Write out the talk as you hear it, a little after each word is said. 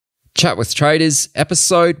Chat with Traders,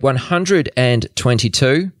 episode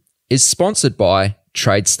 122, is sponsored by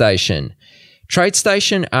TradeStation.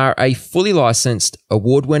 TradeStation are a fully licensed,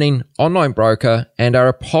 award-winning online broker and are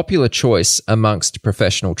a popular choice amongst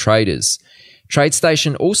professional traders.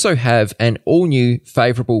 TradeStation also have an all-new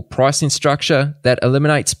favourable pricing structure that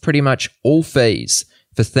eliminates pretty much all fees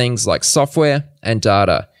for things like software and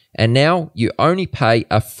data. And now you only pay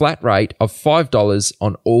a flat rate of $5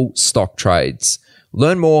 on all stock trades.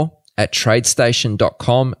 Learn more at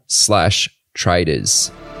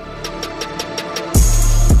tradestation.com/traders.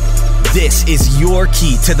 This is your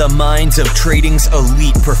key to the minds of trading's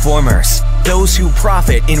elite performers, those who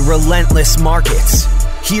profit in relentless markets.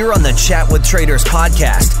 Here on the Chat with Traders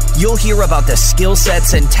podcast, you'll hear about the skill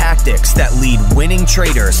sets and tactics that lead winning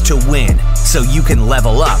traders to win, so you can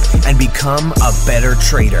level up and become a better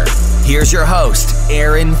trader. Here's your host,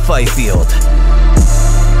 Aaron Fifield.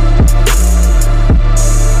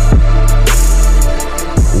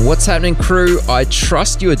 What's happening, crew? I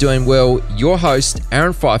trust you are doing well. Your host,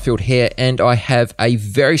 Aaron Fifield here, and I have a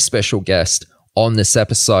very special guest on this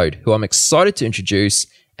episode who I'm excited to introduce,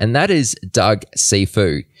 and that is Doug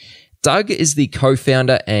Cifu. Doug is the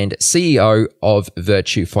co-founder and CEO of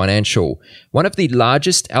Virtu Financial, one of the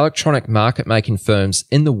largest electronic market-making firms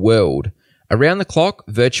in the world. Around the clock,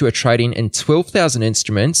 Virtu are trading in 12,000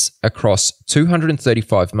 instruments across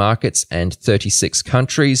 235 markets and 36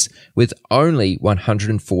 countries with only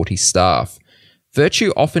 140 staff.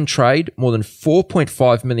 Virtu often trade more than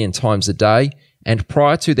 4.5 million times a day, and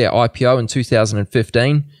prior to their IPO in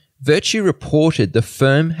 2015, Virtu reported the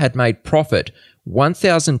firm had made profit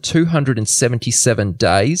 1,277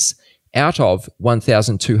 days out of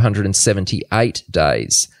 1,278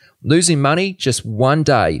 days, losing money just one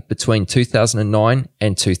day between 2009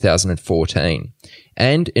 and 2014.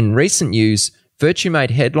 And in recent news, Virtu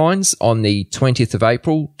made headlines on the 20th of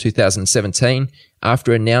April 2017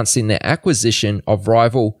 after announcing their acquisition of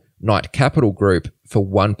rival Knight Capital Group for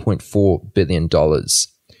 $1.4 billion.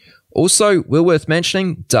 Also, well worth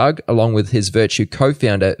mentioning, Doug, along with his Virtu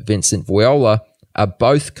co-founder Vincent Viola, are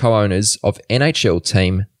both co-owners of NHL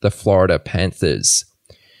team, the Florida Panthers.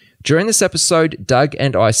 During this episode, Doug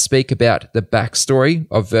and I speak about the backstory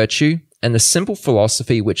of Virtu and the simple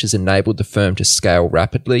philosophy which has enabled the firm to scale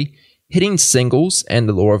rapidly, hitting singles and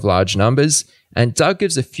the law of large numbers, and Doug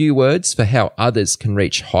gives a few words for how others can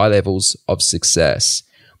reach high levels of success.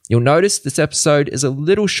 You'll notice this episode is a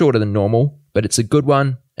little shorter than normal, but it's a good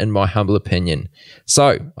one in my humble opinion.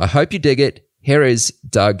 So, I hope you dig it. Here is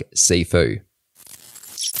Doug Cifu.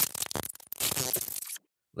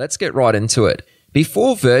 Let's get right into it.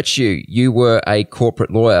 Before Virtu, you were a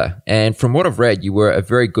corporate lawyer, and from what I've read, you were a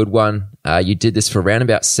very good one. You did this for around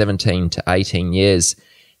about 17 to 18 years.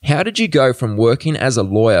 How did you go from working as a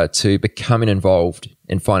lawyer to becoming involved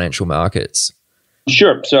in financial markets?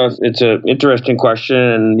 Sure. So it's an interesting question,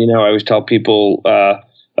 and I always tell people a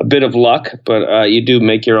bit of luck, but you do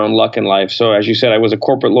make your own luck in life. So as you said, I was a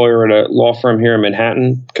corporate lawyer at a law firm here in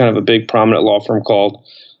Manhattan, kind of a big prominent law firm called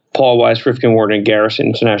Paul Weiss, Rifkin, Ward & Garrison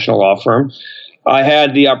International Law Firm. I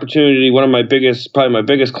had the opportunity, probably my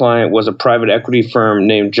biggest client was a private equity firm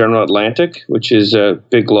named General Atlantic, which is a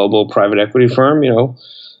big global private equity firm,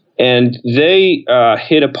 and they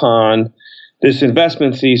hit upon this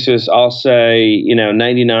investment thesis, I'll say,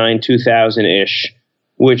 99, 2000-ish,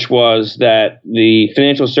 which was that the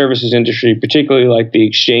financial services industry, particularly like the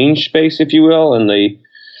exchange space, if you will, and the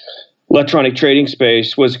electronic trading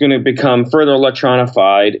space was going to become further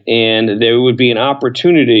electronified, and there would be an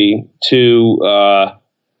opportunity to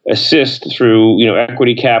assist through,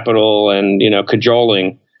 equity capital and,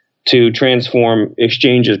 cajoling to transform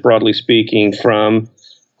exchanges, broadly speaking, from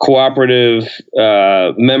cooperative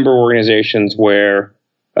member organizations where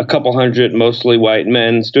a couple hundred mostly white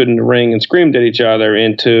men stood in the ring and screamed at each other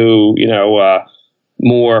into,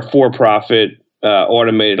 more for-profit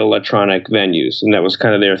automated electronic venues. And that was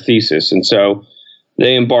kind of their thesis. And so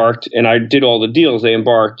they embarked, and I did all the deals. They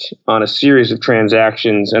embarked on a series of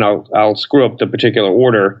transactions, and I'll screw up the particular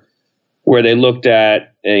order, where they looked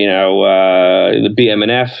at, the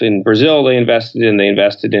BM&F in Brazil they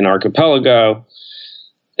invested in Archipelago,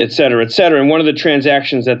 et cetera, et cetera. And one of the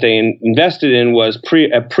transactions that they invested in was a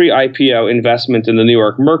pre-IPO investment in the New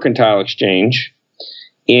York Mercantile Exchange.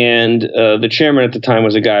 And the chairman at the time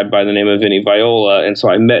was a guy by the name of Vincent Viola. And so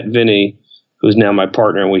I met Vinny, who's now my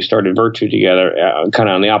partner, and we started Virtu together, kind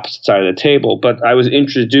of on the opposite side of the table. But I was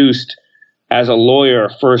introduced as a lawyer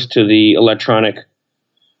first to the electronic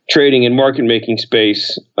trading and market making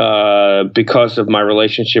space because of my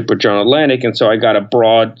relationship with General Atlantic. And so I got a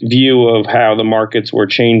broad view of how the markets were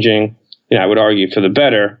changing, I would argue for the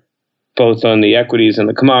better, both on the equities and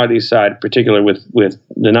the commodities side, particularly with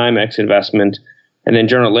the NYMEX investment. And then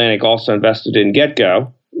General Atlantic also invested in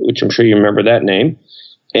GetGo, which I'm sure you remember that name.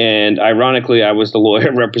 And ironically, I was the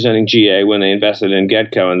lawyer representing GA when they invested in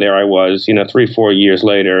GetGo. And there I was, 3-4 years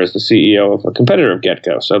later as the CEO of a competitor of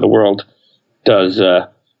GetGo. So the world does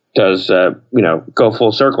go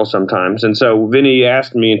full circle sometimes. And so Vinny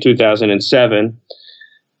asked me in 2007,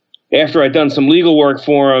 after I'd done some legal work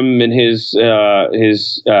for him, and his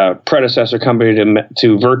predecessor company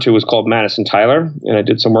to Virtu was called Madison Tyler, and I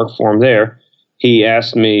did some work for him there. He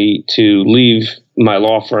asked me to leave my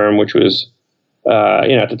law firm, which was,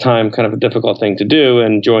 at the time, kind of a difficult thing to do,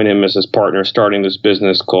 and join him as his partner, starting this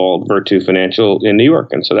business called Virtu Financial in New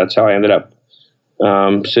York. And so that's how I ended up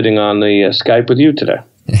sitting on the Skype with you today.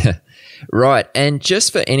 Right. And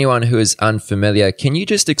just for anyone who is unfamiliar, can you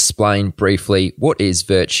just explain briefly what is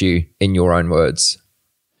Virtu in your own words?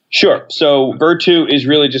 Sure. So Virtu is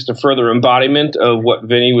really just a further embodiment of what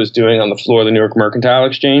Vinny was doing on the floor of the New York Mercantile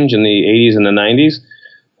Exchange in the 80s and the 90s.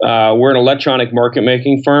 We're an electronic market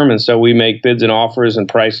making firm, and so we make bids and offers and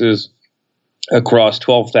prices across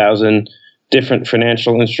 12,000 different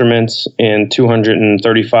financial instruments in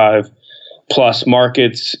 235 plus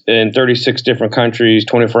markets in 36 different countries,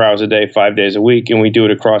 24 hours a day, 5 days a week. And we do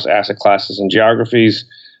it across asset classes and geographies.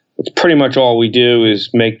 It's pretty much all we do is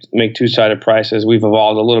make two-sided prices. We've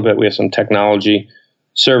evolved a little bit. We have some technology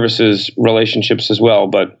services relationships as well,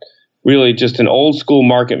 but really just an old school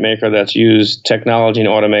market maker that's used technology and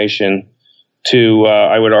automation to,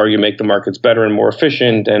 I would argue, make the markets better and more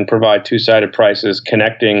efficient and provide two-sided prices,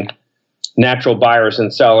 connecting natural buyers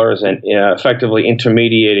and sellers and effectively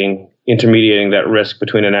intermediating that risk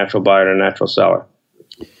between a natural buyer and a natural seller.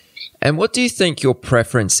 And what do you think your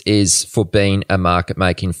preference is for being a market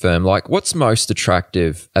making firm? Like, what's most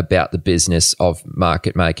attractive about the business of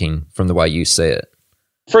market making from the way you see it?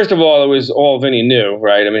 First of all, it was all Vinny knew,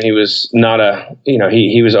 right? I mean, he was not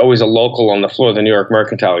he was always a local on the floor of the New York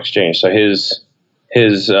Mercantile Exchange. So his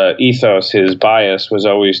ethos, his bias was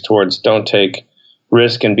always towards don't take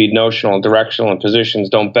risk and be notional and directional in positions.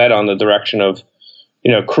 Don't bet on the direction of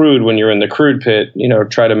crude when you're in the crude pit,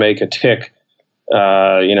 try to make a tick,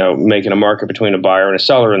 making a market between a buyer and a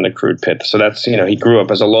seller in the crude pit. So that's, he grew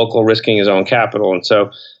up as a local risking his own capital. And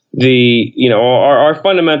so our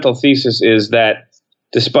fundamental thesis is that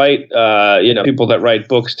despite, people that write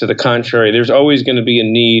books to the contrary, there's always going to be a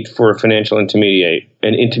need for a financial intermediary.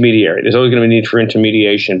 There's always going to be a need for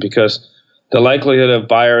intermediation because the likelihood of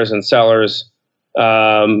buyers and sellers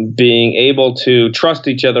being able to trust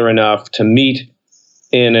each other enough to meet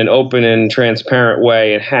in an open and transparent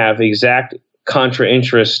way and have exact contra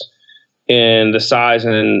interest in the size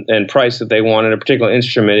and price that they want in a particular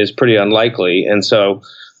instrument is pretty unlikely. And so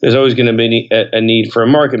there's always going to be a need for a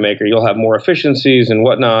market maker. You'll have more efficiencies and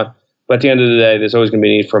whatnot, but at the end of the day, there's always going to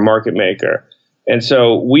be a need for a market maker. And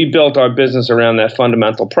so we built our business around that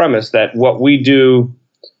fundamental premise that what we do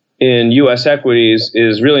in U.S. equities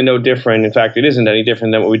is really no different. In fact, it isn't any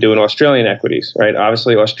different than what we do in Australian equities, right?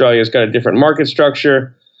 Obviously, Australia's got a different market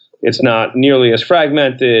structure. It's not nearly as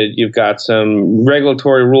fragmented. You've got some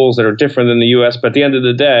regulatory rules that are different than the U.S. But at the end of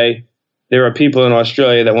the day, there are people in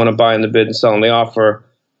Australia that want to buy in the bid and sell in the offer,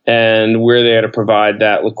 and we're there to provide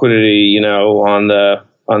that liquidity, on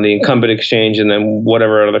the incumbent exchange, and then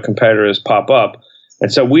whatever other competitors pop up.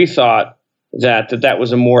 And so we thought that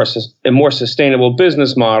was a more sustainable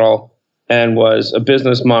business model, and was a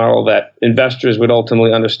business model that investors would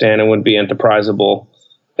ultimately understand and would be enterprisable.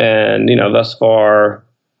 And thus far,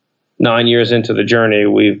 9 years into the journey,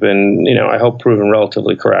 we've been, I hope, proven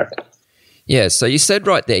relatively correct. Yeah, so you said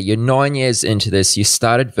right there, you're 9 years into this. You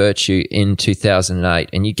started Virtu in 2008,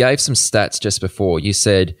 and you gave some stats just before. You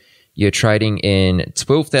said you're trading in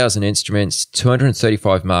 12,000 instruments,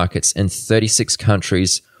 235 markets, and 36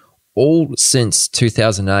 countries, all since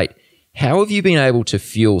 2008. How have you been able to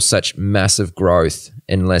fuel such massive growth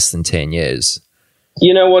in less than 10 years?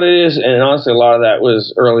 You know what it is, and honestly, a lot of that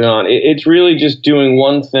was early on. It's really just doing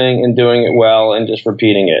one thing and doing it well and just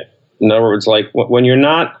repeating it. In other words, like when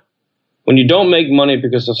you don't make money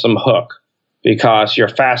because of some hook, because you're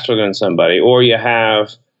faster than somebody, or you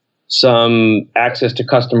have some access to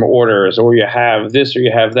customer orders, or you have this or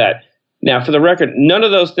you have that. Now, for the record, none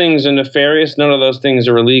of those things are nefarious. None of those things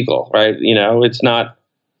are illegal, right? It's not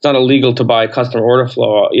illegal to buy customer order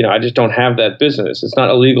flow. I just don't have that business. It's not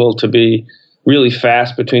illegal to be really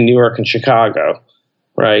fast between New York and Chicago,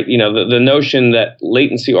 right? The notion that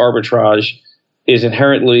latency arbitrage is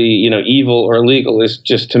inherently, evil or illegal is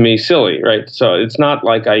just, to me, silly, right? So it's not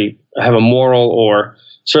like I have a moral or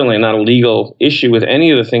certainly not a legal issue with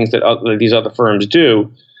any of the things that these other firms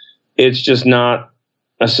do. It's just not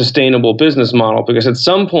a sustainable business model, because at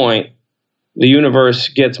some point the universe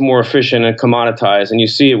gets more efficient and commoditized, and you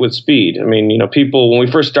see it with speed. I mean, people, when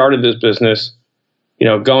we first started this business,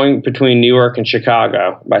 going between New York and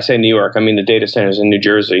Chicago, by say New York, I mean the data centers in New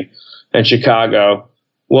Jersey and Chicago,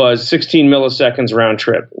 was 16 milliseconds round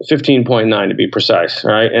trip, 15.9 to be precise,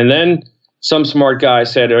 right? And then some smart guy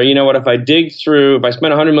said, you know what, if I spend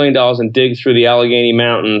 $100 million and dig through the Allegheny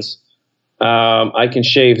Mountains, I can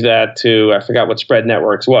shave that to, I forgot what spread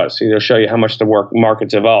networks was. So they'll show you how much the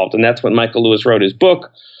market's evolved. And that's when Michael Lewis wrote his book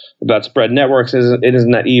about spread networks. It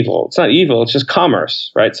isn't that evil. It's not evil. It's just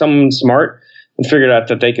commerce, right? Someone smart and figured out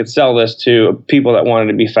that they could sell this to people that wanted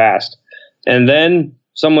to be fast. And then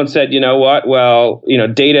someone said, you know what? Well,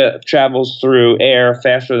 data travels through air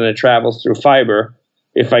faster than it travels through fiber.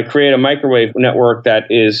 If I create a microwave network that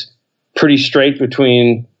is pretty straight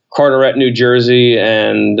between Carteret, New Jersey,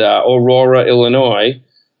 and Aurora, Illinois,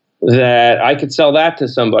 that I could sell that to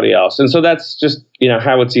somebody else. And so that's just,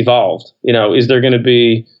 how it's evolved. Is there going to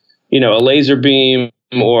be, a laser beam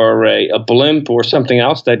or a blimp or something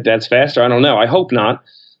else that's faster? I don't know. I hope not.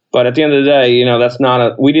 But at the end of the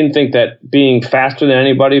day, we didn't think that being faster than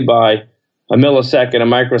anybody by a millisecond, a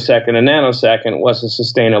microsecond, a nanosecond was a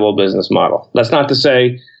sustainable business model. That's not to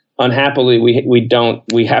say, unhappily,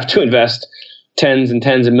 we have to invest tens and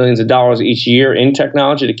tens of millions of dollars each year in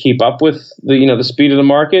technology to keep up with the speed of the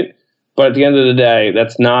market. But at the end of the day,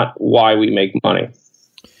 that's not why we make money.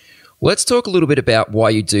 Let's talk a little bit about why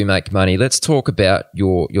you do make money. Let's talk about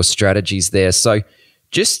your strategies there. So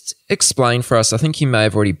just explain for us, I think you may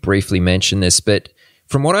have already briefly mentioned this, but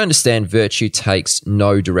from what I understand, Virtu takes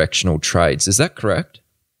no directional trades. Is that correct?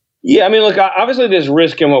 Yeah, I mean, look, obviously there's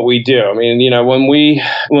risk in what we do. I mean,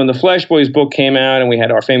 when the Flash Boys book came out and we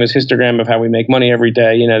had our famous histogram of how we make money every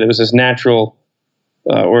day, there was this natural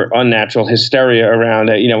or unnatural hysteria around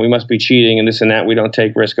it. We must be cheating and this and that. We don't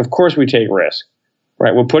take risk. Of course we take risk,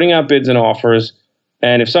 right? We're putting out bids and offers.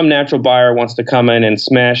 And if some natural buyer wants to come in and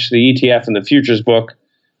smash the ETF and the futures book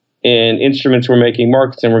in instruments we're making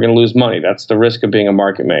markets in, we're going to lose money. That's the risk of being a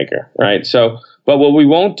market maker, right? So, but what we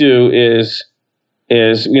won't do is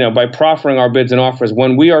by proffering our bids and offers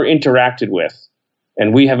when we are interacted with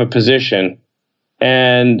and we have a position,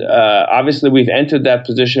 and obviously we've entered that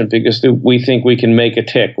position because we think we can make a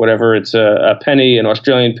tick, whatever it's a penny, an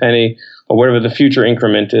Australian penny, or whatever the future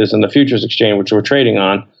increment is in the futures exchange, which we're trading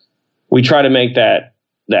on. We try to make that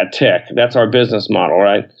tick. That's our business model,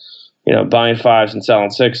 right? Buying fives and selling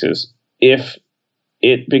sixes. If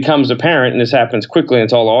it becomes apparent, and this happens quickly and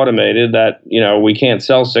it's all automated, that we can't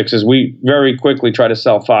sell sixes, we very quickly try to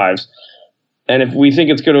sell fives. And if we think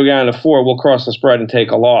it's going to go down to four, we'll cross the spread and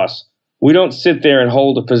take a loss. We don't sit there and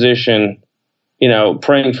hold a position,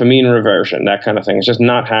 praying for mean reversion, that kind of thing. It's just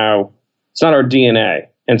not it's not our DNA.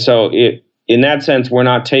 And so in that sense, we're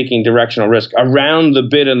not taking directional risk around the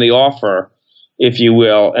bid and the offer, if you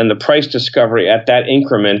will, and the price discovery at that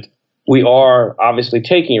increment. We are obviously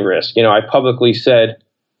taking risk. I publicly said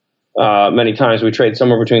many times we trade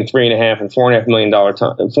somewhere between $3.5 and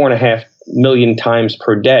 $4.5 million times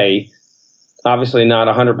per day. Obviously, not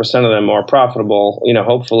 100% of them are profitable.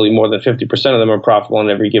 Hopefully more than 50% of them are profitable on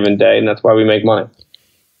every given day, and that's why we make money.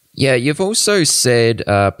 Yeah, you've also said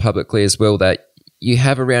publicly as well that you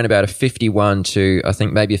have around about a 51 to I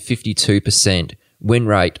think maybe a 52% win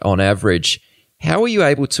rate on average. How are you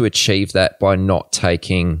able to achieve that by not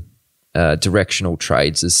taking directional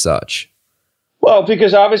trades as such? Well,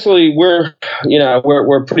 because obviously we're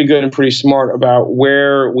pretty good and pretty smart about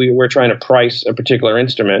where we're trying to price a particular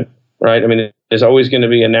instrument, right? I mean, there's always going to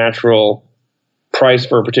be a natural price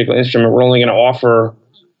for a particular instrument. We're only going to offer,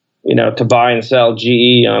 to buy and sell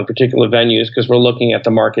GE on particular venues because we're looking at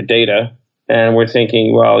the market data and we're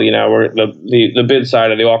thinking, well, the bid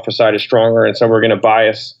side or the offer side is stronger, and so we're going to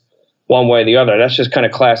bias one way or the other. That's just kind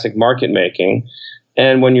of classic market making.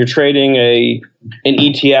 And when you're trading an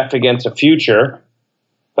ETF against a future,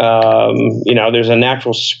 there's a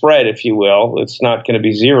natural spread, if you will. It's not going to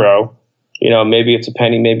be zero. Maybe it's a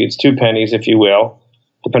penny, maybe it's 2 pennies, if you will,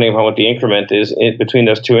 depending upon what the increment is between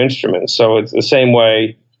those two instruments. So it's the same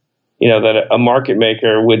way, that a market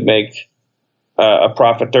maker would make a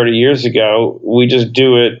profit 30 years ago. We just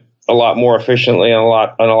do it a lot more efficiently and a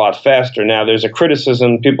lot faster. Now, there's a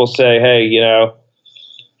criticism. People say, hey, you're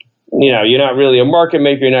not really a market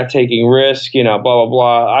maker, you're not taking risk, blah, blah,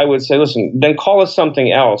 blah. I would say, listen, then call us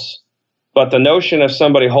something else. But the notion of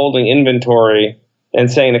somebody holding inventory and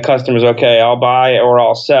saying to customers, okay, I'll buy or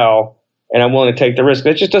I'll sell, and I'm willing to take the risk,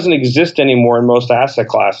 that just doesn't exist anymore in most asset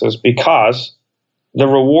classes, because the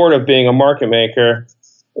reward of being a market maker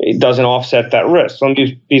it doesn't offset that risk. So let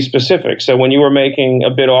me be specific. So when you were making a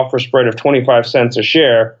bid offer spread of 25 cents a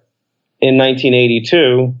share in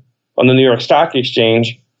 1982 on the New York Stock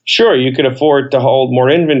Exchange, sure, you could afford to hold more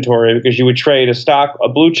inventory because you would trade a stock, a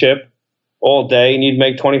blue chip, all day, and you'd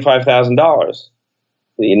make $25,000.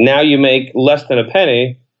 Now you make less than a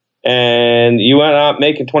penny, and you are not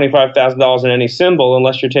making $25,000 in any symbol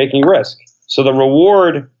unless you're taking risk. So the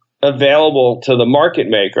reward available to the market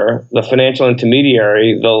maker, the financial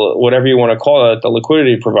intermediary, the whatever you want to call it, the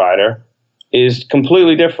liquidity provider, is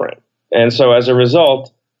completely different. And so as a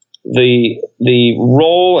result, the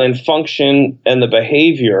role and function and the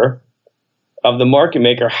behavior of the market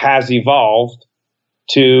maker has evolved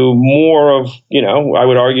to more of, I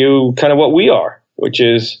would argue, kind of what we are, which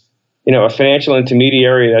is, a financial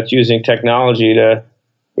intermediary that's using technology to,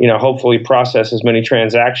 hopefully process as many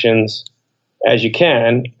transactions as you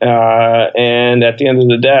can, and at the end of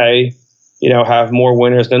the day, have more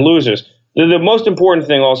winners than losers. The most important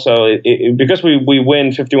thing also, because we win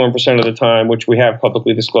 51% of the time, which we have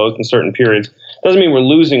publicly disclosed in certain periods, doesn't mean we're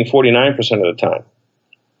losing 49% of the time,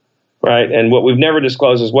 right? And what we've never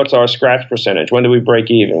disclosed is what's our scratch percentage. When do we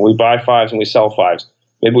break even? We buy fives and we sell fives.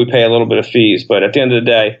 Maybe we pay a little bit of fees, but at the end of the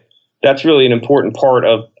day, that's really an important part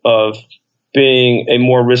of being a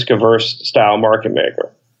more risk-averse style market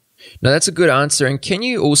maker. No, that's a good answer. And can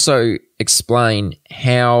you also explain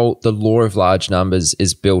how the law of large numbers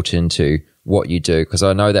is built into what you do? Because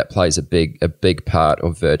I know that plays a big part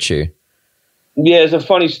of Virtu. Yeah, it's a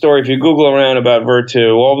funny story. If you Google around about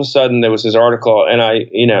Virtu, all of a sudden there was this article, and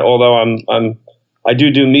although I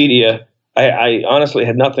do media, I honestly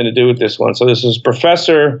had nothing to do with this one. So this is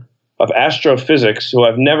professor of astrophysics who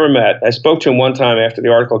I've never met. I spoke to him one time after the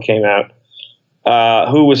article came out,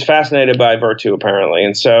 who was fascinated by Virtu apparently.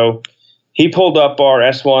 And so he pulled up our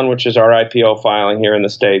S1, which is our IPO filing here in the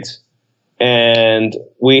States. And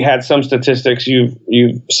we had some statistics.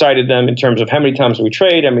 You cited them in terms of how many times we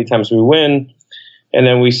trade, how many times we win. And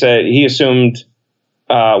then we said, he assumed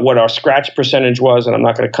what our scratch percentage was, and I'm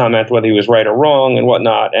not going to comment whether he was right or wrong and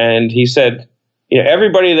whatnot. And he said,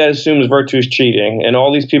 everybody that assumes Virtu is cheating, and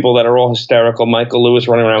all these people that are all hysterical, Michael Lewis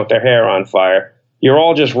running around with their hair on fire, you're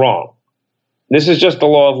all just wrong. This is just the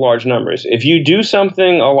law of large numbers. If you do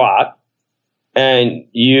something a lot and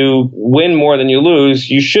you win more than you lose,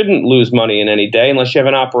 you shouldn't lose money in any day unless you have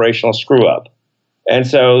an operational screw up. And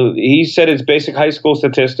so he said it's basic high school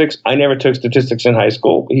statistics. I never took statistics in high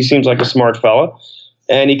school. He seems like a smart fella.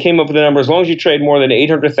 And he came up with a number. As long as you trade more than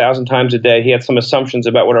 800,000 times a day, he had some assumptions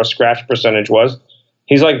about what our scratch percentage was.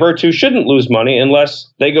 He's like, Virtu shouldn't lose money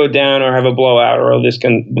unless they go down or have a blowout or this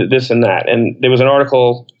and that. And there was an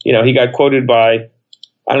article, he got quoted by,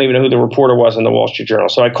 I don't even know who the reporter was in the Wall Street Journal.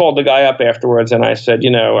 So I called the guy up afterwards and I said,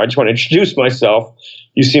 I just want to introduce myself.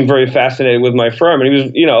 You seem very fascinated with my firm. And he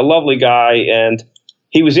was, a lovely guy. And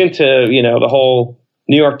he was into, the whole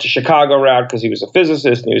New York to Chicago route because he was a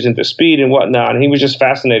physicist and he was into speed and whatnot. And he was just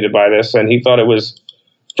fascinated by this. And he thought it was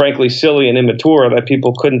frankly silly and immature that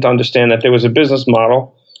people couldn't understand that there was a business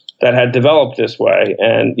model that had developed this way.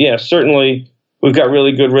 And yeah, certainly we've got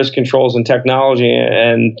really good risk controls and technology,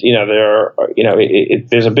 and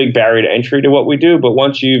there's a big barrier to entry to what we do. But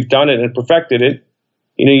once you've done it and perfected it,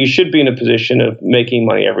 you should be in a position of making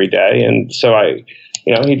money every day. And so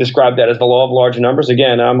he described that as the law of large numbers.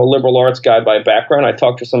 Again, I'm a liberal arts guy by background. I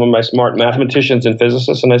talked to some of my smart mathematicians and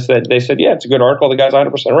physicists, and they said, yeah, it's a good article. The guy's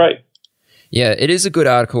 100% right. Yeah, it is a good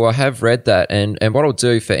article. I have read that. And what I'll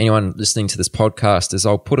do for anyone listening to this podcast is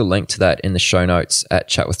I'll put a link to that in the show notes at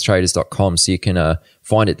chatwithtraders.com so you can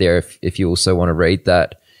find it there if you also want to read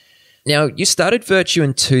that. Now, you started Virtu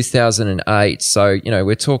in 2008. So,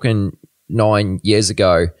 we're talking 9 years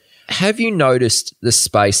ago. Have you noticed the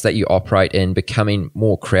space that you operate in becoming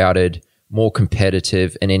more crowded, more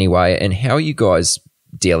competitive in any way? And how are you guys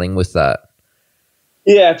dealing with that?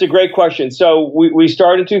 Yeah, it's a great question. So we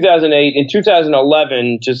started in 2008. In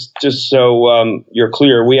 2011, just so you're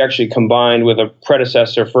clear, we actually combined with a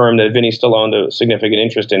predecessor firm that Vinny still owned a significant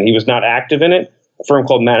interest in. He was not active in it, a firm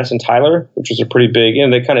called Madison Tyler, which was a pretty big,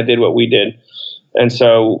 they kind of did what we did. And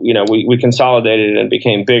so, we consolidated it and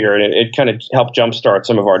became bigger, and it kind of helped jumpstart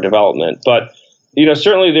some of our development. But,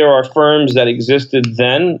 certainly there are firms that existed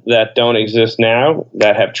then that don't exist now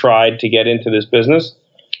that have tried to get into this business.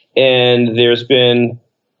 And there's been,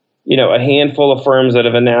 a handful of firms that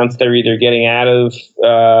have announced they're either getting out of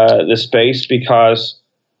the space because,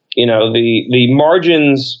 the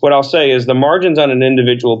margins, what I'll say is the margins on an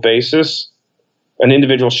individual basis, an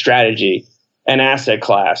individual strategy, an asset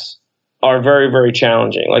class are very, very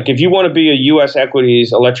challenging. Like if you want to be a U.S.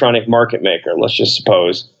 equities electronic market maker, let's just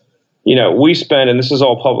suppose, we spent, and this is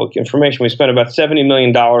all public information, we spent about $70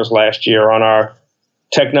 million last year on our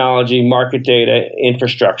technology, market data,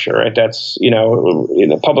 infrastructure, right? That's,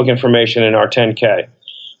 public information in our 10K.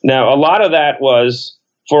 Now, a lot of that was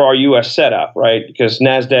for our U.S. setup, right? Because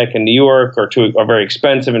NASDAQ and New York are very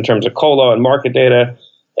expensive in terms of colo and market data.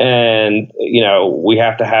 And, we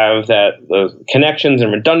have to have the connections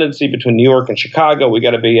and redundancy between New York and Chicago. We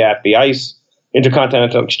got to be at the ICE,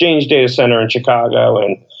 Intercontinental Exchange Data Center in Chicago,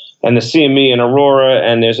 and the CME in Aurora,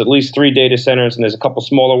 and there's at least 3 data centers, and there's a couple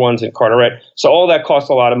smaller ones in Carteret. So all that costs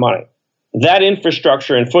a lot of money. That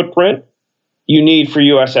infrastructure and footprint you need for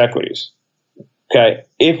U.S. equities. Okay,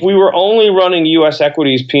 if we were only running U.S.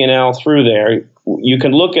 equities P&L through there, you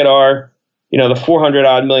can look at our, the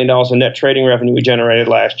 $400 million in net trading revenue we generated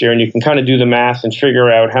last year, and you can kind of do the math and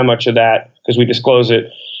figure out how much of that, because we disclose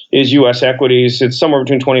it, is U.S. equities. It's somewhere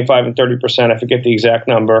between 25 and 30%. I forget the exact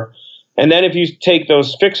number. And then if you take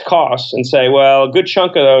those fixed costs and say, well, a good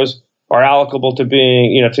chunk of those are allocable to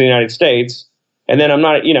being, to the United States. And then I'm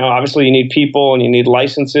not, obviously you need people and you need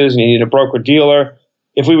licenses and you need a broker dealer.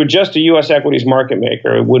 If we were just a U.S. equities market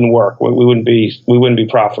maker, it wouldn't work. We wouldn't be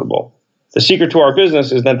profitable. The secret to our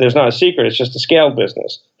business is that there's not a secret. It's just a scaled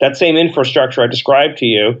business. That same infrastructure I described to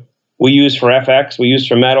you, we use for FX, we use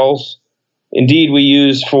for metals. Indeed, we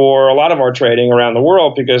use for a lot of our trading around the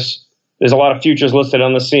world, because there's a lot of futures listed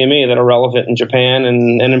on the CME that are relevant in Japan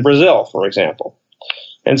and in Brazil, for example.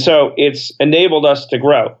 And so it's enabled us to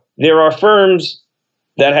grow. There are firms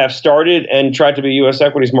that have started and tried to be U.S.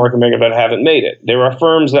 equities market maker that haven't made it. There are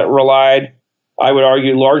firms that relied, I would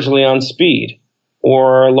argue, largely on speed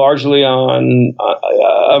or largely on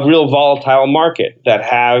a real volatile market that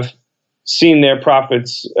have seen their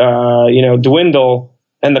profits, dwindle.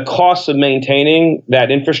 And the costs of maintaining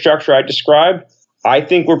that infrastructure I described, I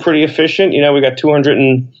think we're pretty efficient. We got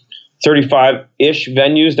 235-ish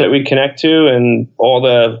venues that we connect to, and all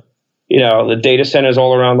the data centers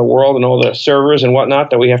all around the world, and all the servers and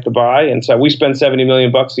whatnot that we have to buy. And so we spend $70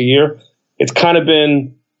 million a year. It's kind of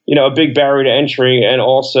been, a big barrier to entry, and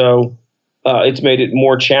also it's made it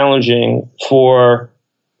more challenging for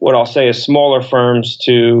what I'll say is smaller firms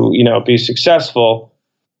to, be successful.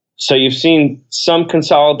 So you've seen some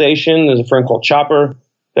consolidation. There's a firm called Chopper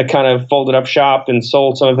that kind of folded up shop and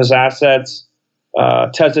sold some of his assets.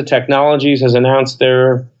 Tesla Technologies has announced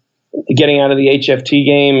they're getting out of the HFT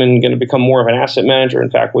game and going to become more of an asset manager. In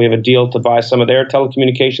fact, we have a deal to buy some of their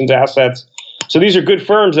telecommunications assets. So these are good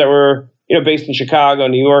firms that were, based in Chicago,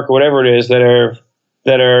 New York, or whatever it is, that are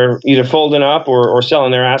either folding up or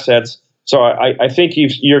selling their assets. So I think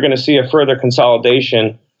you're going to see a further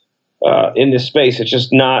consolidation in this space. It's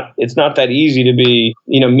just not that easy to be,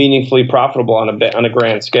 meaningfully profitable on a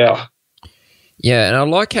grand scale. Yeah, and I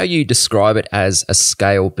like how you describe it as a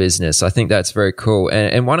scale business. I think that's very cool.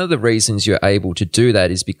 And one of the reasons you're able to do that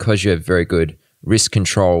is because you have very good risk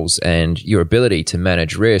controls and your ability to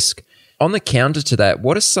manage risk. On the counter to that,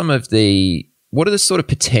 what are the sort of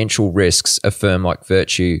potential risks a firm like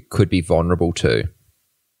Virtu could be vulnerable to?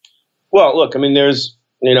 Well, look, there's,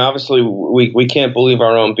 obviously we can't believe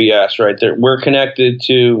our own BS, right? We're connected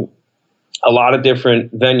to a lot of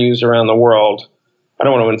different venues around the world. I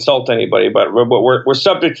don't want to insult anybody, but we're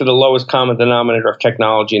subject to the lowest common denominator of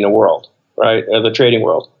technology in the world, right? The trading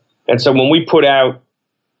world. And so when we put out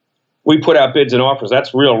bids and offers,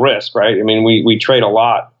 that's real risk, right? We trade a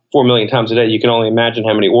lot, 4 million times a day. You can only imagine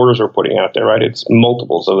how many orders we're putting out there, right? It's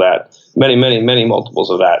multiples of that, many, many, many multiples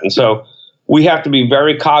of that. And so we have to be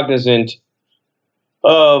very cognizant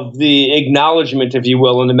of the acknowledgement, if you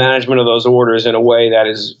will, in the management of those orders in a way that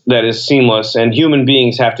is seamless. And human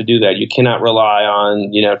beings have to do that. You cannot rely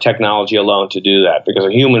on, technology alone to do that, because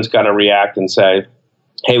a human's got to react and say,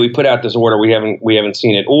 hey, we put out this order, we haven't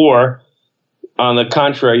seen it. Or on the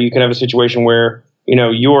contrary, you can have a situation where,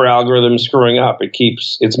 your algorithm is screwing up.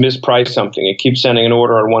 It's mispriced something. It keeps sending an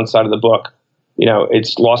order on one side of the book.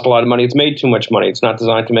 It's lost a lot of money. It's made too much money. It's not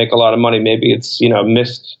designed to make a lot of money. Maybe it's,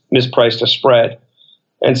 mispriced a spread.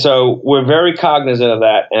 And so we're very cognizant of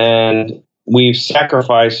that, and we've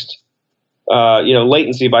sacrificed,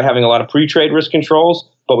 latency by having a lot of pre-trade risk controls,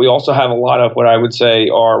 but we also have a lot of what I would say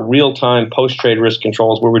are real-time post-trade risk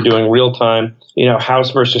controls, where we're doing real-time,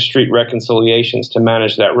 house versus street reconciliations to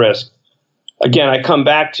manage that risk. Again, I come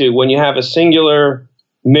back to when you have a singular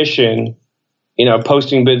mission,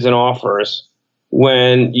 posting bids and offers,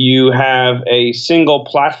 when you have a single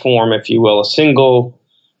platform, if you will, a single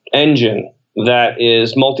engine that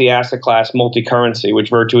is multi-asset class, multi-currency, which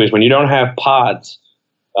Virtu is. When you don't have pods,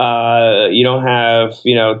 you don't have,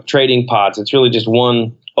 trading pods. It's really just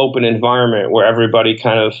one open environment where everybody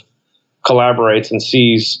kind of collaborates and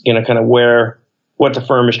sees, kind of where what the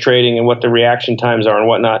firm is trading and what the reaction times are and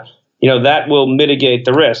whatnot. That will mitigate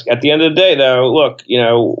the risk. At the end of the day, though, look,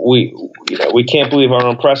 we can't believe our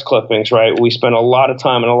own press clippings, right? We spend a lot of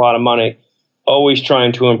time and a lot of money always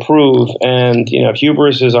trying to improve. And,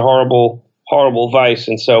 hubris is a horrible, horrible vice.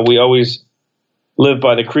 And so we always live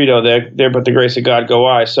by the credo, there but the grace of God go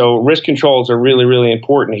I. So risk controls are really, really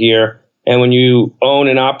important here. And when you own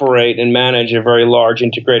and operate and manage a very large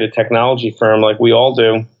integrated technology firm like we all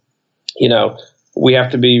do, we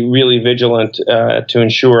have to be really vigilant to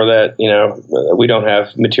ensure that, we don't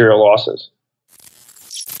have material losses.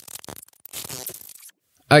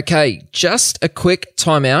 Okay, just a quick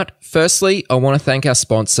timeout. Firstly, I want to thank our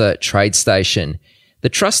sponsor, TradeStation, the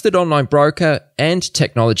trusted online broker and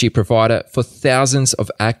technology provider for thousands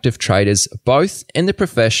of active traders, both in the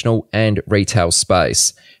professional and retail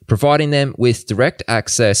space, providing them with direct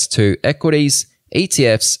access to equities,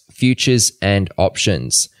 ETFs, futures, and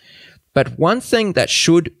options. But one thing that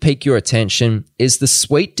should pique your attention is the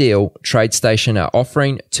sweet deal TradeStation are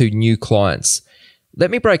offering to new clients.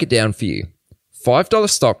 Let me break it down for you. $5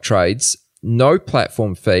 stock trades, no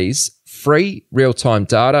platform fees, free real-time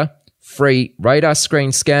data, free radar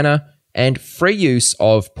screen scanner, and free use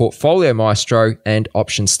of Portfolio Maestro and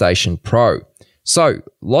Option Station Pro. So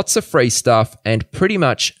lots of free stuff and pretty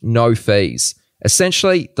much no fees.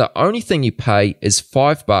 Essentially, the only thing you pay is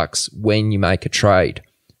 $5 when you make a trade.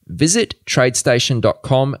 Visit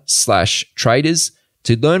tradestation.com/traders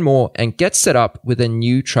to learn more and get set up with a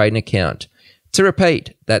new trading account. To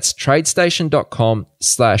repeat, that's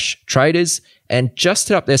tradestation.com/traders and just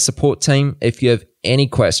hit up their support team if you have any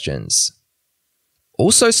questions.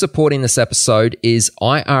 Also supporting this episode is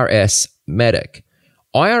IRS Medic.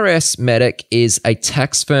 IRS Medic is a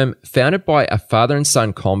tax firm founded by a father and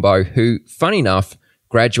son combo who, funny enough,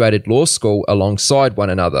 graduated law school alongside one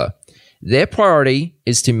another. Their priority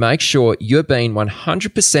is to make sure you're being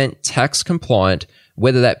 100% tax compliant,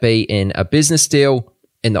 whether that be in a business deal,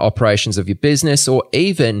 in the operations of your business, or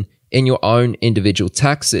even in your own individual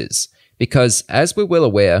taxes. Because as we're well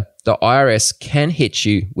aware, the IRS can hit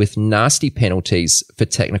you with nasty penalties for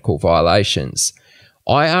technical violations.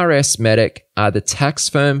 IRS Medic are the tax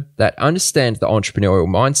firm that understand the entrepreneurial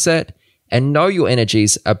mindset and know your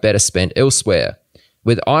energies are better spent elsewhere.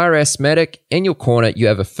 With IRS Medic in your corner, you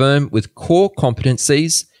have a firm with core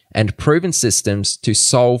competencies and proven systems to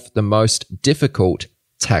solve the most difficult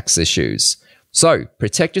tax issues. So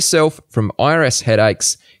protect yourself from IRS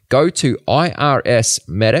headaches. Go to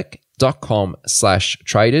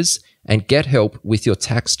irsmedic.com/traders and get help with your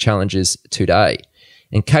tax challenges today.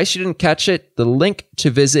 In case you didn't catch it, the link to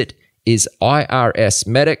visit is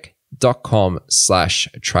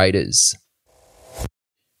irsmedic.com/traders.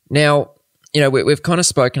 Now, we've kind of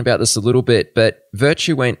spoken about this a little bit, but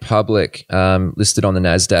Virtu went public, listed on the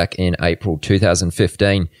NASDAQ in April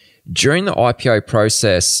 2015. During the IPO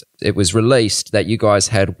process, it was released that you guys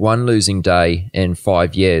had one losing day in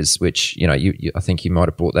 5 years, which, I think you might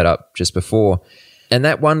have brought that up just before. And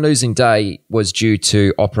that one losing day was due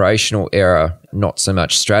to operational error, not so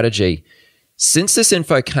much strategy. Since this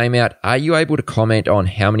info came out, are you able to comment on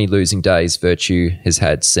how many losing days Virtu has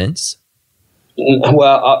had since?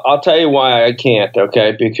 Well, I'll tell you why I can't,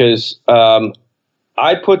 okay? Because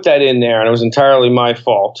I put that in there, and it was entirely my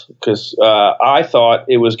fault because I thought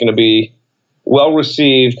it was going to be well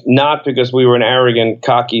received, not because we were an arrogant,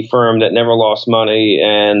 cocky firm that never lost money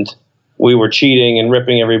and we were cheating and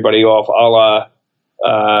ripping everybody off, a la,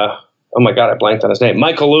 oh my God, I blanked on his name,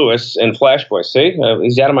 Michael Lewis in Flash Boys. See,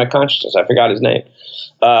 he's out of my consciousness. I forgot his name.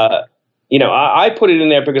 I put it in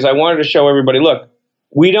there because I wanted to show everybody, look,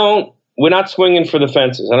 we're not swinging for the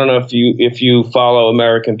fences. I don't know if you follow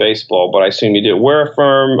American baseball, but I assume you do. We're a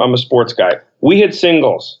firm. I'm a sports guy. We hit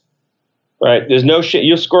singles, right? There's no shit.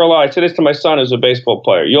 You'll score a lot. I said this to my son who's a baseball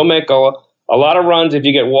player. You'll make a lot of runs if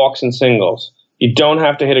you get walks and singles. You don't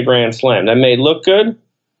have to hit a grand slam. That may look good,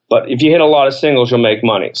 but if you hit a lot of singles, you'll make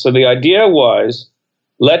money. So the idea was,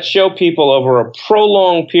 let's show people over a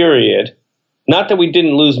prolonged period, not that we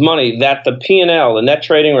didn't lose money, that the P&L, the net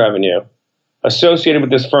trading revenue associated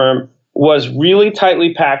with this firm was really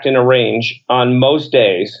tightly packed in a range on most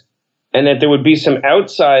days, and that there would be some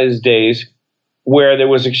outsized days where there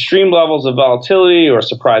was extreme levels of volatility or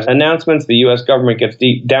surprise announcements. The U.S. government gets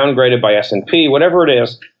downgraded by S&P, whatever it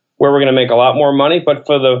is, where we're going to make a lot more money. But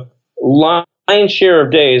for the lion's share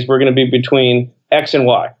of days, we're going to be between X and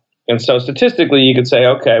Y. And so statistically, you could say,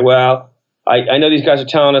 okay, well, I know these guys are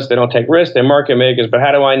telling us they don't take risks, they're market makers, but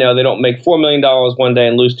how do I know they don't make $4 million one day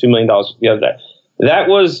and lose $2 million the other day? That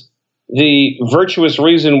was the virtuous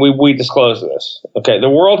reason we disclosed this. Okay, the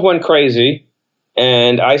world went crazy,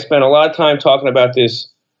 and I spent a lot of time talking about this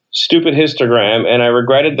stupid histogram, and I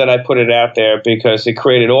regretted that I put it out there because it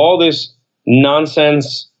created all this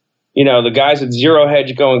nonsense. The guys at Zero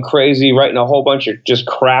Hedge going crazy, writing a whole bunch of just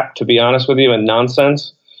crap, to be honest with you, and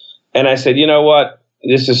nonsense. And I said, you know what?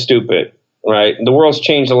 This is stupid, right? The world's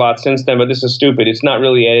changed a lot since then, but this is stupid. It's not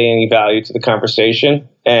really adding any value to the conversation.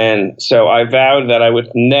 And so I vowed that I would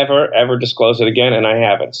never, ever disclose it again, and I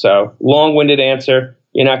haven't. So long-winded answer,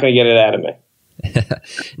 you're not going to get it out of me.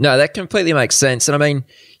 No, that completely makes sense. And I mean,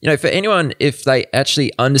 for anyone, if they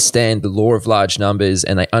actually understand the law of large numbers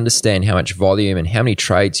and they understand how much volume and how many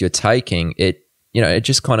trades you're taking, it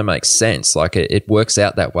just kind of makes sense. Like it works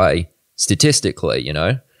out that way statistically,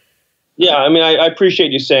 Yeah, I mean, I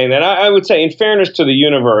appreciate you saying that. I would say, in fairness to the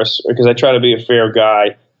universe, because I try to be a fair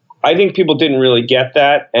guy, I think people didn't really get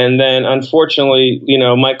that. And then, unfortunately,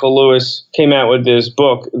 Michael Lewis came out with this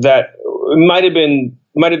book that might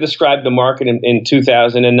have described the market in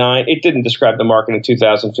 2009. It didn't describe the market in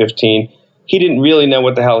 2015. He didn't really know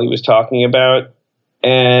what the hell he was talking about.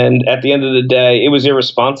 And at the end of the day, it was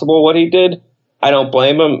irresponsible what he did. I don't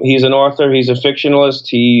blame him. He's an author. He's a fictionalist.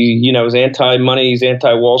 He, is anti-money. He's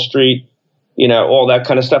anti-Wall Street, all that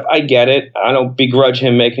kind of stuff. I get it. I don't begrudge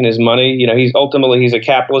him making his money. He's a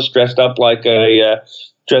capitalist dressed up like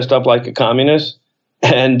a communist.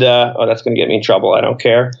 And, that's going to get me in trouble. I don't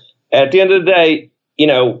care. At the end of the day,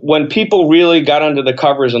 when people really got under the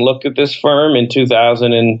covers and looked at this firm in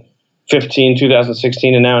 2015,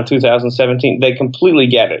 2016, and now in 2017, they completely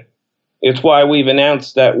get it. It's why we've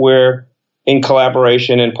announced that we're in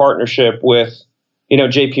collaboration and partnership with,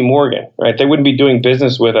 JP Morgan, right? They wouldn't be doing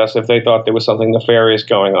business with us if they thought there was something nefarious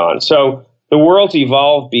going on. So the world's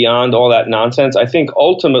evolved beyond all that nonsense. I think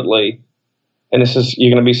ultimately, and you're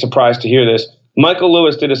going to be surprised to hear this, Michael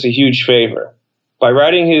Lewis did us a huge favor. By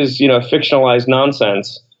writing his, fictionalized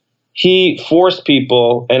nonsense, he forced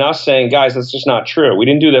people, and us saying, guys, that's just not true. We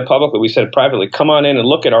didn't do that publicly. We said privately, come on in and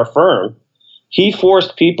look at our firm. He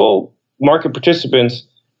forced people, market participants,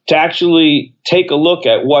 to actually take a look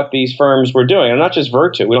at what these firms were doing. And not just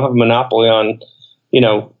Virtu. We don't have a monopoly on,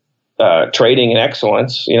 trading and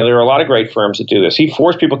excellence. There are a lot of great firms that do this. He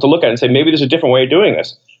forced people to look at it and say, maybe there's a different way of doing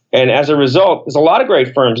this. And as a result, there's a lot of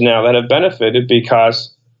great firms now that have benefited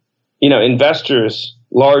because investors,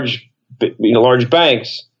 large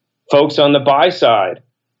banks, folks on the buy side,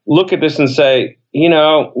 look at this and say,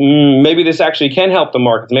 maybe this actually can help the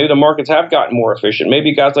markets. Maybe the markets have gotten more efficient.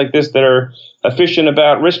 Maybe guys like this that are efficient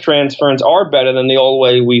about risk transference are better than the old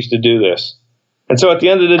way we used to do this. And so at the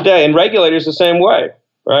end of the day, and regulators the same way,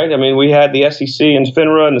 right? I mean, we had the SEC and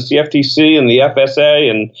FINRA and the CFTC and the FSA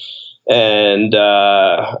and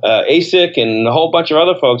ASIC and a whole bunch of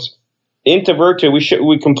other folks into Virtu.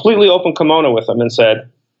 We completely opened kimono with them and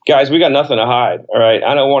said, guys, we got nothing to hide. All right.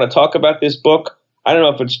 I don't want to talk about this book. I don't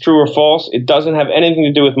know if it's true or false. It doesn't have anything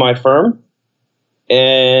to do with my firm.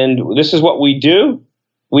 And this is what we do.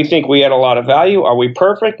 We think we add a lot of value. Are we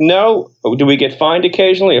perfect? No. Do we get fined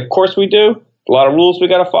occasionally? Of course we do. A lot of rules we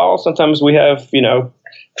got to follow. Sometimes we have,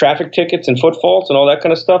 traffic tickets and foot faults and all that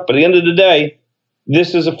kind of stuff. But at the end of the day,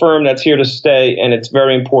 this is a firm that's here to stay, and it's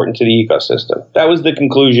very important to the ecosystem. That was the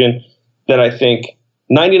conclusion that I think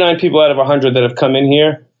 99 people out of 100 that have come in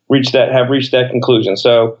here have reached that conclusion.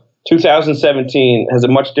 So 2017 has a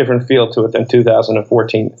much different feel to it than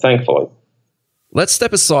 2014, thankfully. Let's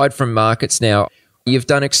step aside from markets now. You've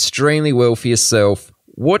done extremely well for yourself.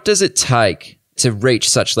 What does it take to reach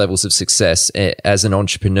such levels of success as an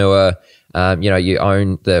entrepreneur? You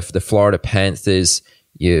own the Florida Panthers,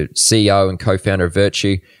 you're CEO and co-founder of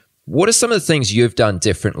Virtu. What are some of the things you've done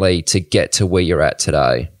differently to get to where you're at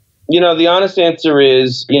today? The honest answer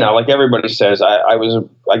is, like everybody says, I was,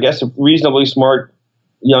 I guess, a reasonably smart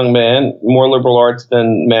young man, more liberal arts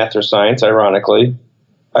than math or science, ironically.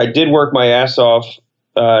 I did work my ass off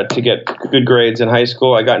to get good grades in high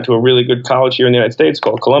school. I got into a really good college here in the United States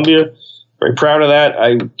called Columbia. Very proud of that.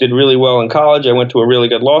 I did really well in college. I went to a really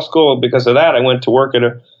good law school. Because of that, I went to work at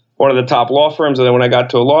one of the top law firms. And then when I got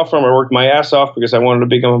to a law firm, I worked my ass off because I wanted to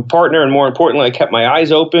become a partner. And more importantly, I kept my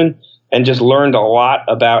eyes open and just learned a lot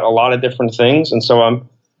about a lot of different things. And so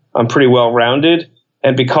I'm pretty well rounded.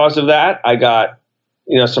 And because of that, I got,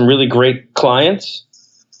 some really great clients,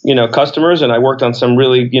 customers. And I worked on some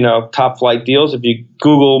really, top flight deals. If you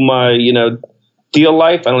Google my, deal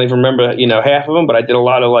life, I don't even remember, half of them, but I did a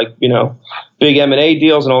lot of big M&A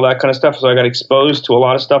deals and all that kind of stuff. So I got exposed to a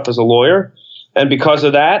lot of stuff as a lawyer. And because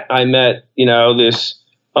of that, I met, this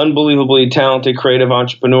unbelievably talented creative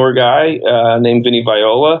entrepreneur guy named Vincent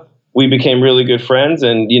Viola. We became really good friends,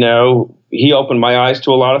 and, he opened my eyes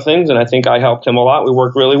to a lot of things, and I think I helped him a lot. We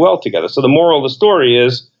worked really well together. So the moral of the story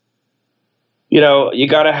is, you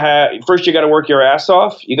got to work your ass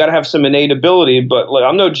off. You got to have some innate ability, but look,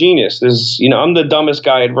 I'm no genius. I'm the dumbest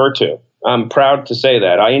guy at Virtu. I'm proud to say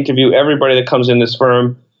that. I interview everybody that comes in this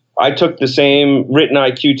firm. I took the same written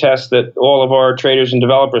IQ test that all of our traders and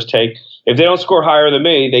developers take. If they don't score higher than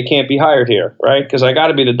me, they can't be hired here, right? Because I got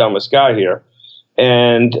to be the dumbest guy here.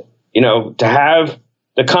 And, to have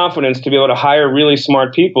the confidence to be able to hire really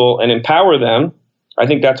smart people and empower them, I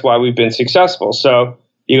think that's why we've been successful. So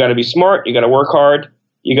you got to be smart. You got to work hard.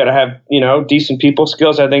 You got to have, decent people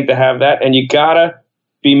skills, I think, to have that. And you got to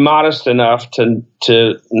be modest enough to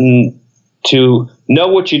know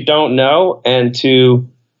what you don't know and to,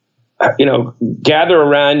 gather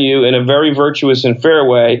around you in a very virtuous and fair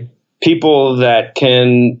way people that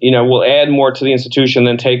can, will add more to the institution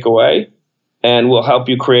than take away and will help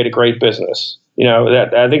you create a great business.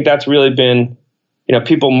 I think that's really been,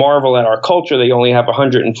 people marvel at our culture. They only have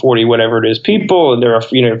 140, whatever it is, people, and there are,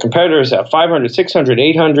 competitors have 500, 600,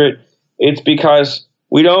 800. It's because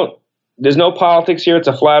there's no politics here. It's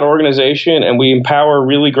a flat organization, and we empower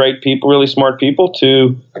really great people, really smart people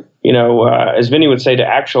to, as Vinny would say, to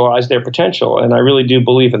actualize their potential. And I really do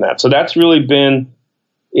believe in that. So that's really been,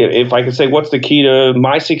 if I could say, what's the key to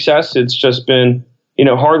my success? It's just been,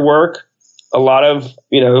 hard work. A lot of,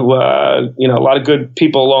 a lot of good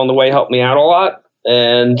people along the way helped me out a lot.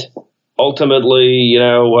 And ultimately,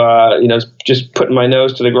 just putting my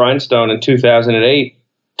nose to the grindstone in 2008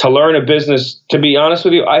 to learn a business. To be honest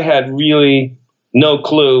with you, I had really no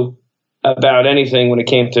clue about anything when it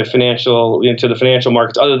came to the financial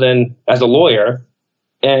markets other than as a lawyer.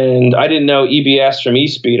 And I didn't know EBS from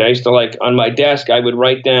eSpeed. I used to on my desk, I would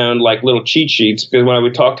write down little cheat sheets because when I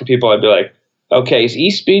would talk to people, I'd be like, okay, is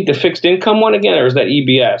eSpeed the fixed income one again, or is that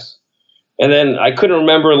EBS? And then I couldn't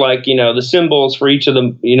remember the symbols for each of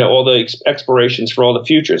them, all the expirations for all the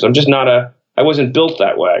futures. I wasn't built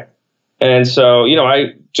that way. And so,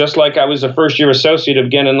 I was a first year associate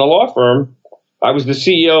again in the law firm. I was the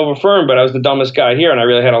CEO of a firm, but I was the dumbest guy here, and I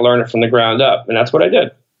really had to learn it from the ground up. And that's what I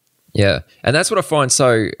did. Yeah. And that's what I find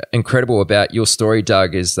so incredible about your story,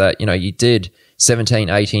 Doug, is that, you did 17,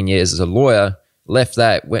 18 years as a lawyer, left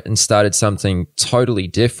that, went and started something totally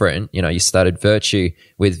different. You started Virtu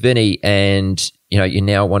with Vinny, and, you're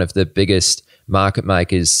now one of the biggest market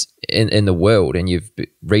makers in the world, and you've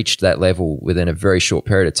reached that level within a very short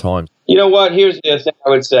period of time. You know what? Here's the thing I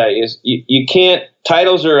would say is you can't,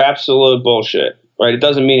 titles are absolute bullshit, right? It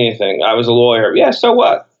doesn't mean anything. I was a lawyer. Yeah, so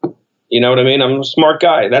what? You know what I mean? I'm a smart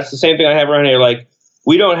guy. That's the same thing I have around here.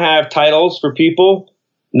 We don't have titles for people,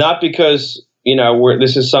 not because,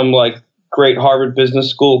 this is some great Harvard Business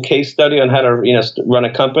School case study on how to, run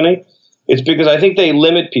a company. It's because I think they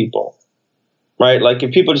limit people, right?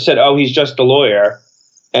 If people just said, oh, he's just a lawyer,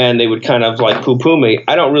 and they would kind of poo-poo me,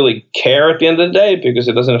 I don't really care at the end of the day because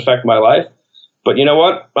it doesn't affect my life. But you know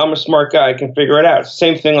what? I'm a smart guy. I can figure it out.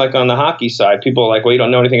 Same thing on the hockey side. People are well, you don't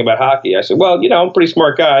know anything about hockey. I said, well, I'm a pretty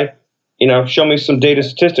smart guy. Show me some data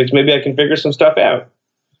statistics. Maybe I can figure some stuff out.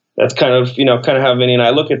 That's kind of how Vinny and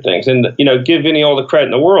I look at things. And, give Vinny all the credit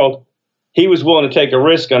in the world. He was willing to take a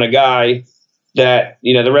risk on a guy that,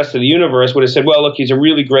 the rest of the universe would have said, well, look, he's a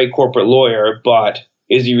really great corporate lawyer, but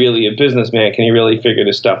is he really a businessman? Can he really figure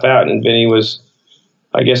this stuff out? And Vinny was,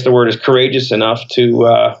 I guess the word is courageous enough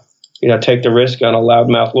to, take the risk on a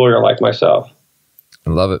loudmouth lawyer like myself. I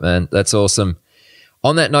love it, man. That's awesome.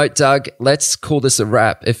 On that note, Doug, let's call this a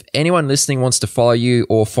wrap. If anyone listening wants to follow you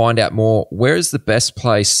or find out more, where is the best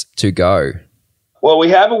place to go? Well, we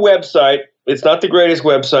have a website. It's not the greatest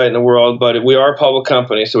website in the world, but we are a public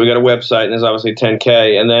company, so we got a website, and there's obviously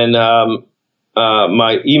 10K. And then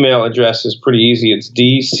my email address is pretty easy. It's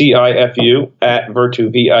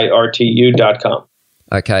dcifu@virtu.com.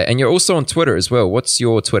 Okay, and you're also on Twitter as well. What's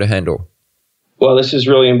your Twitter handle? Well, this is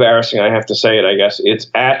really embarrassing. I have to say it, I guess. It's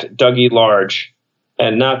 @DougieLarge.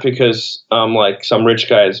 And not because I'm some rich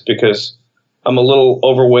guy, it's because I'm a little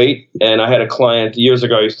overweight. And I had a client years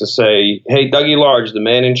ago used to say, hey, Dougie Large, the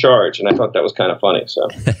man in charge. And I thought that was kind of funny. So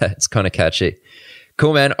it's kind of catchy.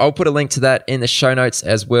 Cool, man. I'll put a link to that in the show notes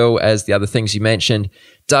as well as the other things you mentioned.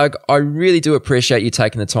 Doug, I really do appreciate you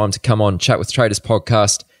taking the time to come on Chat with Traders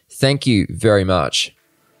podcast. Thank you very much.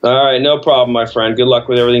 All right. No problem, my friend. Good luck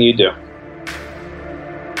with everything you do.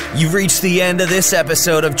 You've reached the end of this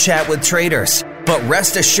episode of Chat with Traders. But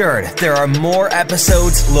rest assured, there are more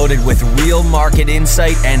episodes loaded with real market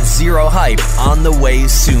insight and zero hype on the way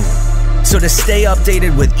soon. So to stay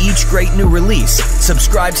updated with each great new release,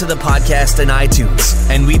 subscribe to the podcast in iTunes.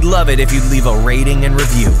 And we'd love it if you'd leave a rating and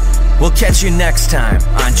review. We'll catch you next time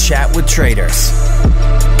on Chat with Traders.